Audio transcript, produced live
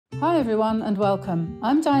Hi everyone and welcome.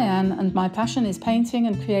 I'm Diane and my passion is painting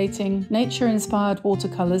and creating nature-inspired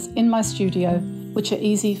watercolors in my studio, which are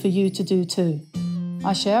easy for you to do too.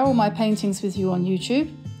 I share all my paintings with you on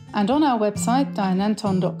YouTube, and on our website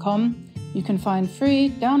dianeantone.com you can find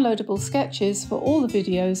free downloadable sketches for all the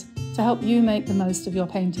videos to help you make the most of your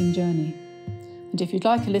painting journey. And if you'd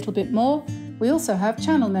like a little bit more, we also have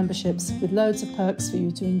channel memberships with loads of perks for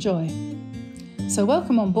you to enjoy. So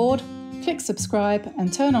welcome on board. Click subscribe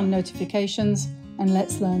and turn on notifications, and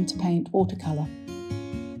let's learn to paint watercolour.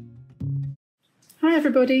 Hi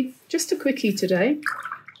everybody, just a quickie today.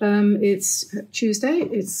 It's Tuesday,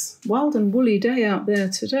 it's wild and woolly day out there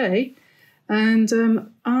today, and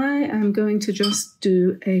I am going to just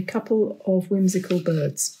do a couple of whimsical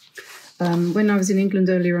birds. When I was in England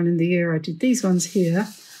earlier on in the year, I did these ones here,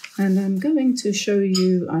 and I'm going to show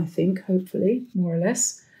you, I think, hopefully, more or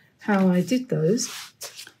less, how I did those.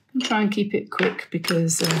 I'll try and keep it quick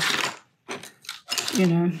because, you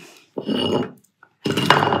know,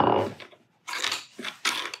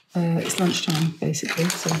 it's lunchtime basically.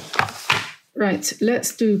 So, right,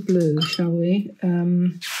 let's do blue, shall we?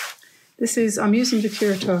 I'm using the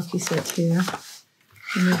Kuretake set here.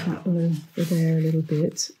 Move that blue over there a little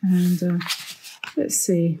bit, and let's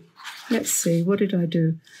see. What did I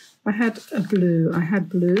do? I had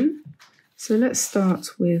blue. So let's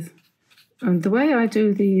start with. And the way I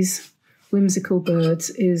do these whimsical birds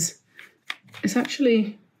is it's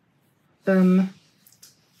actually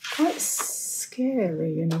quite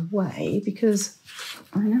scary in a way, because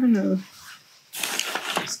I never know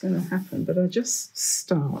what's going to happen, but I just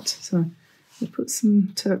start. So we put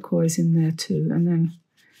some turquoise in there too, and then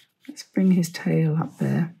let's bring his tail up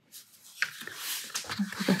there. I'll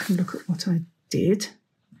go back and look at what I did,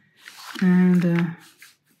 and a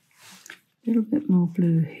little bit more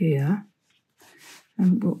blue here.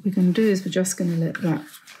 And what we're going to do is we're just going to let that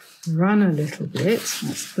run a little bit.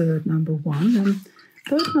 That's bird number one. And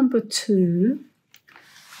bird number two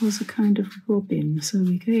was a kind of robin. So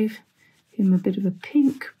we gave him a bit of a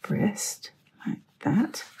pink breast, like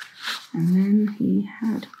that. And then he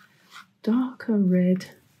had darker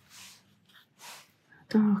red,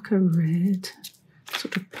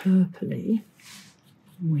 sort of purpley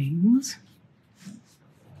wings.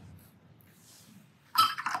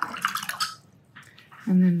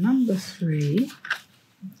 And then number three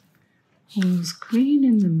was green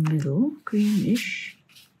in the middle, greenish.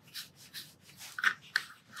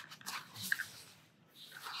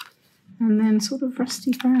 And then sort of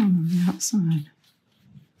rusty brown on the outside.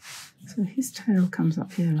 So his tail comes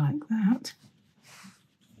up here like that.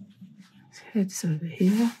 His head's over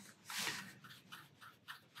here.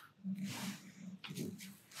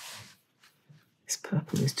 This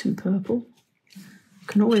purple is too purple. You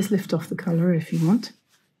can always lift off the colour if you want,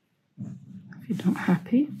 if you're not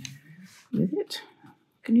happy with it.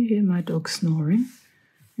 Can you hear my dog snoring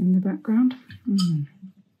in the background? And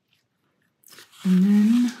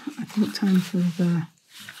then I think time for the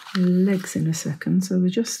legs in a second. So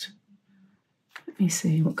let me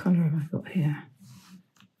see, what colour have I got here?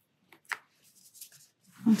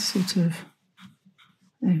 That's sort of,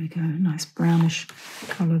 there we go, nice brownish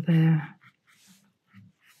colour there.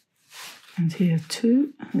 And here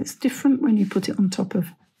too. It's different when you put it on top of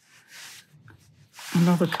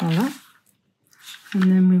another colour. And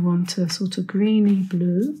then we want a sort of greeny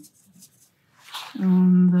blue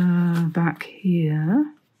on the back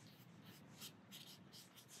here.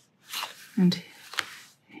 And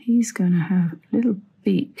he's going to have a little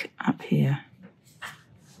beak up here.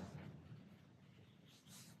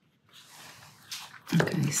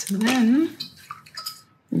 Okay, so then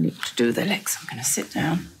we need to do the legs. I'm going to sit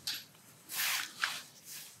down.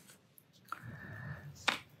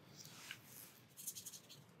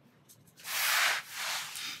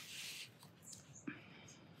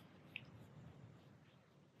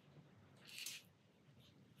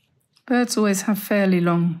 Birds always have fairly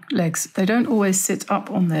long legs. They don't always sit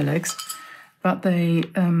up on their legs, but they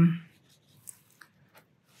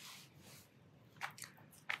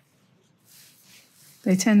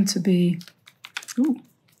tend to be... Ooh,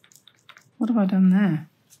 what have I done there?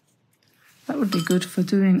 That would be good for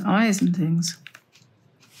doing eyes and things.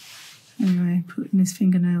 Anyway, put in his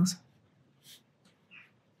fingernails.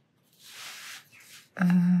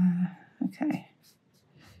 Okay.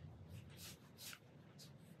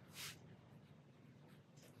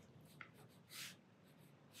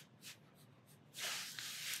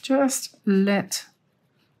 Just let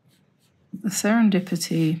the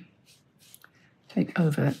serendipity take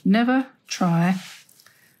over. Never try,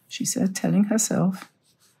 she said, telling herself,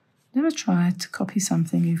 never try to copy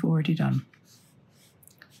something you've already done,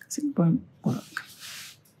 because it won't work.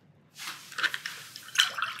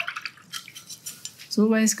 It's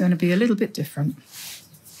always going to be a little bit different.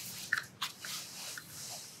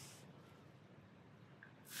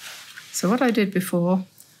 So what I did before,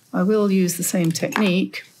 I will use the same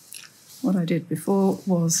technique. What I did before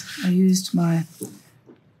was I used my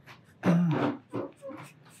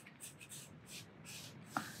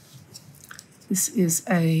this is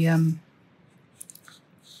a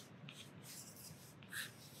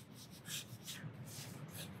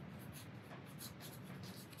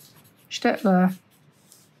Stettler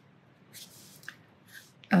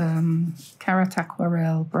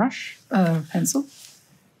Kuretake brush pencil.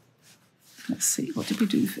 Let's see, what did we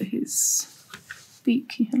do for his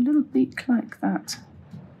beak? He had a little beak like that.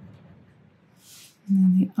 And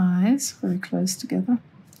then the eyes very close together.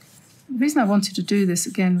 The reason I wanted to do this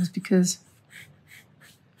again was because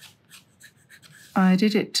I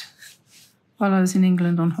did it while I was in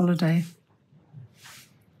England on holiday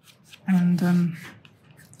and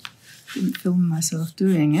didn't film myself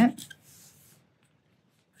doing it.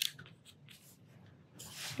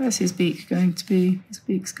 Where's his beak going to be? His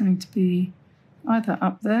beak's going to be either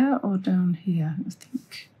up there or down here, I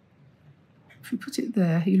think. If we put it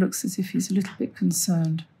there, he looks as if he's a little bit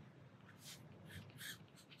concerned.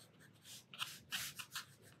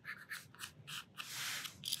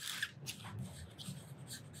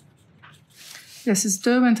 Yes, it's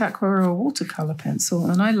Derwent Aquarelle watercolor pencil,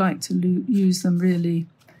 and I like to use them really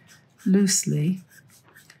loosely.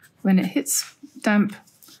 When it hits damp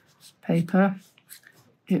paper,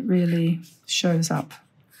 it really shows up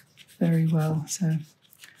very well, so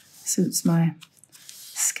suits my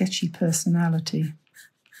sketchy personality.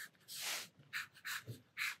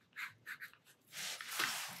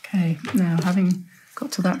 Okay, now having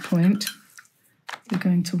got to that point, we're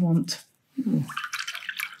going to want, I don't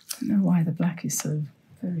know why the black is so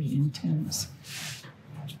very intense.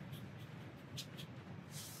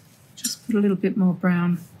 Just put a little bit more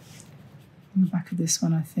brown on the back of this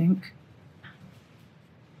one, I think.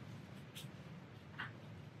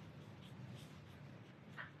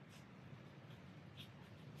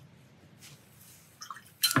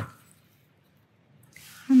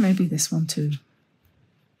 And maybe this one too.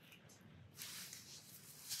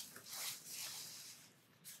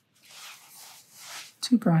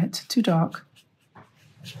 Too bright, too dark.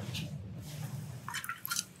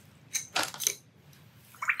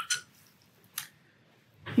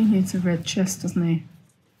 He needs a red chest, doesn't he?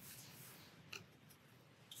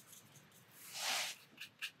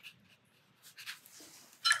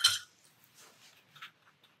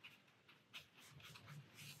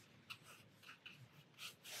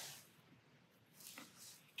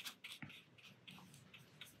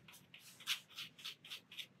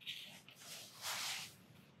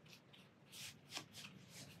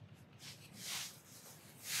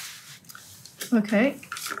 Okay,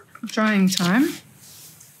 drying time.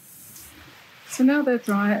 So now they're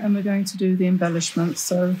dry and we're going to do the embellishments.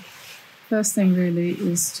 So first thing really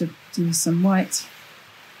is to do some white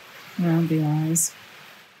around the eyes.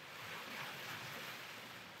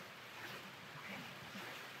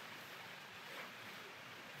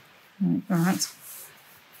 Like that.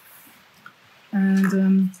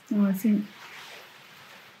 And oh, I think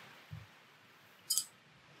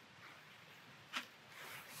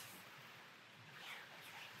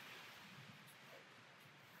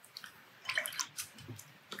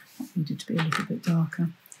needed to be a little bit darker.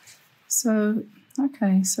 So,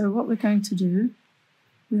 okay, so what we're going to do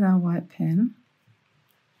with our white pen,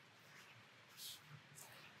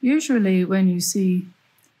 usually when you see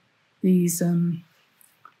these,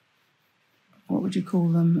 what would you call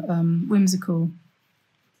them, whimsical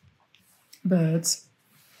birds,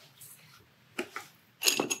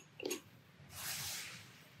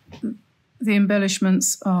 the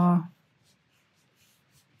embellishments are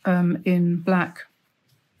in black.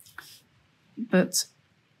 But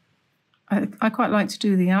I quite like to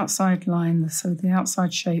do the outside line, so the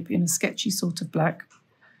outside shape in a sketchy sort of black,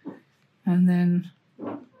 and then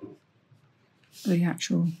the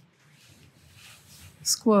actual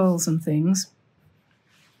squirrels and things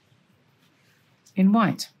in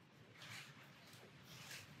white.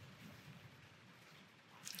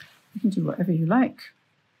 You can do whatever you like,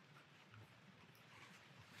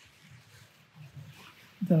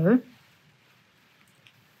 though,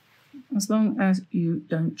 as long as you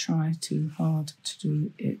don't try too hard to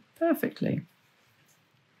do it perfectly.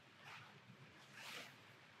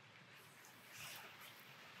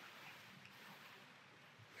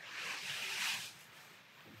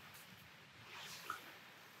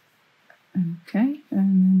 Okay,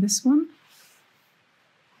 and then this one.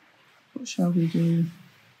 What shall we do?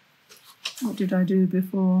 What did I do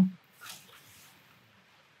before?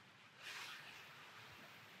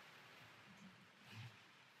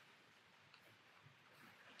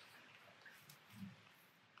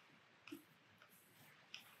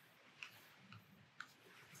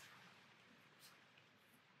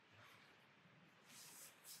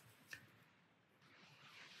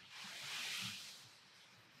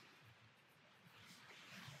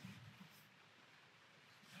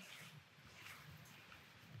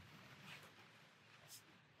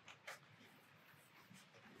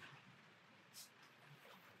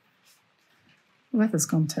 The weather's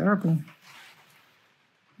gone terrible.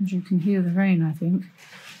 As you can hear the rain, I think.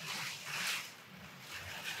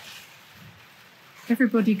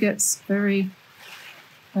 Everybody gets very...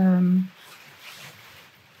 all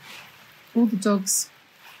the dogs,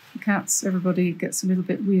 the cats, everybody gets a little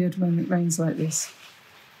bit weird when it rains like this.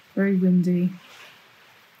 Very windy.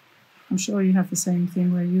 I'm sure you have the same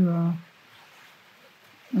thing where you are.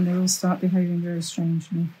 And they all start behaving very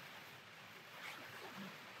strangely.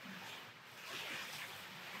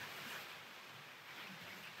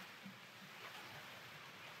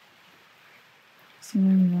 So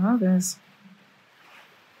there we are, there's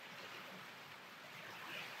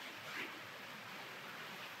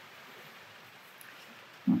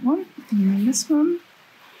that one, and then this one.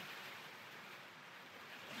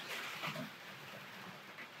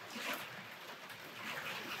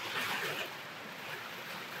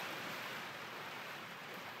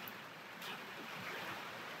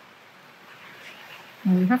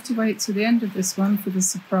 Now we have to wait till the end of this one for the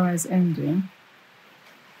surprise ending.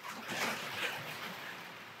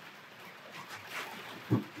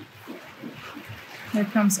 Here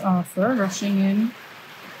comes Arthur rushing in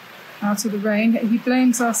out of the rain. He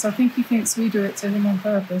blames us. I think he thinks we do it to him on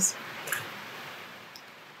purpose.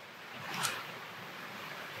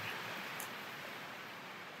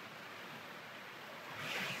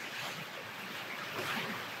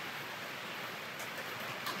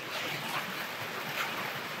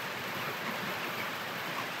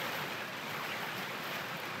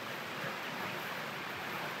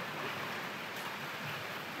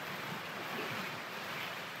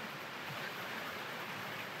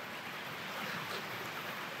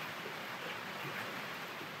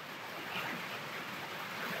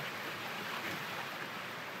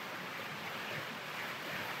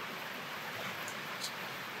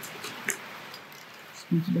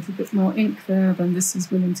 Need a little bit more ink there than this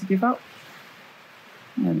is willing to give up.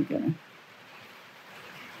 There we go.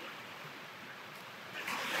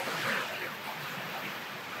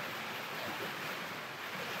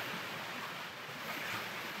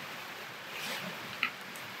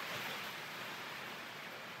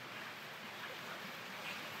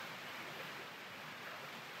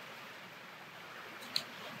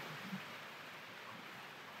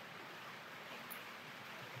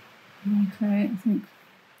 Okay, I think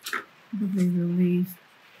probably we'll leave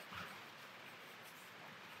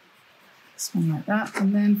this one like that.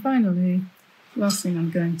 And then finally, the last thing I'm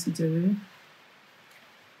going to do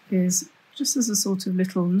is, just as a sort of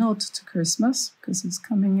little nod to Christmas, because it's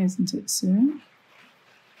coming, isn't it, soon?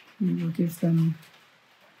 We will give them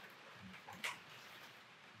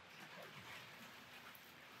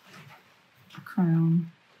a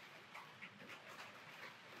crown.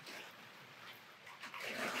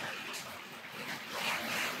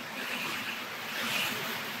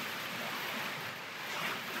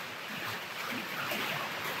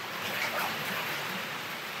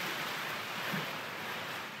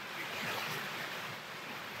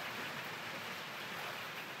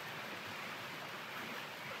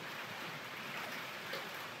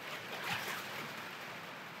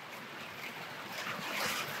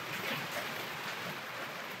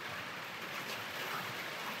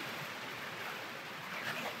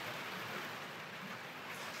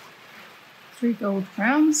 Three gold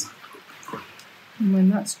crowns, and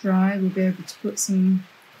when that's dry we'll be able to put some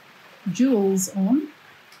jewels on.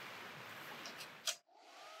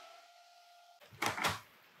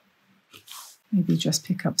 Maybe just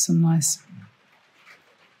pick up some nice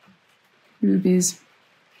rubies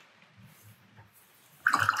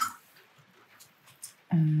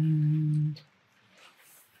and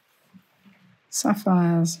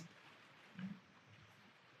sapphires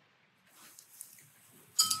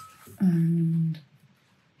and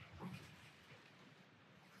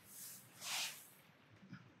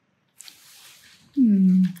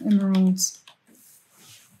emeralds.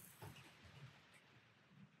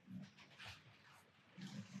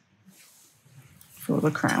 For the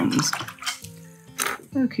crowns.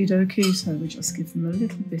 Okie dokie, so we just give them a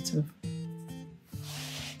little bit of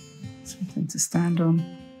something to stand on.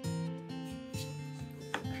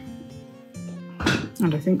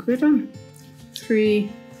 And I think we're done.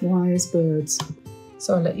 3 wise birds.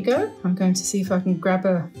 So I'll let you go. I'm going to see if I can grab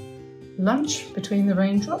a lunch between the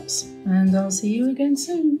raindrops, and I'll see you again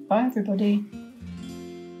soon. Bye everybody.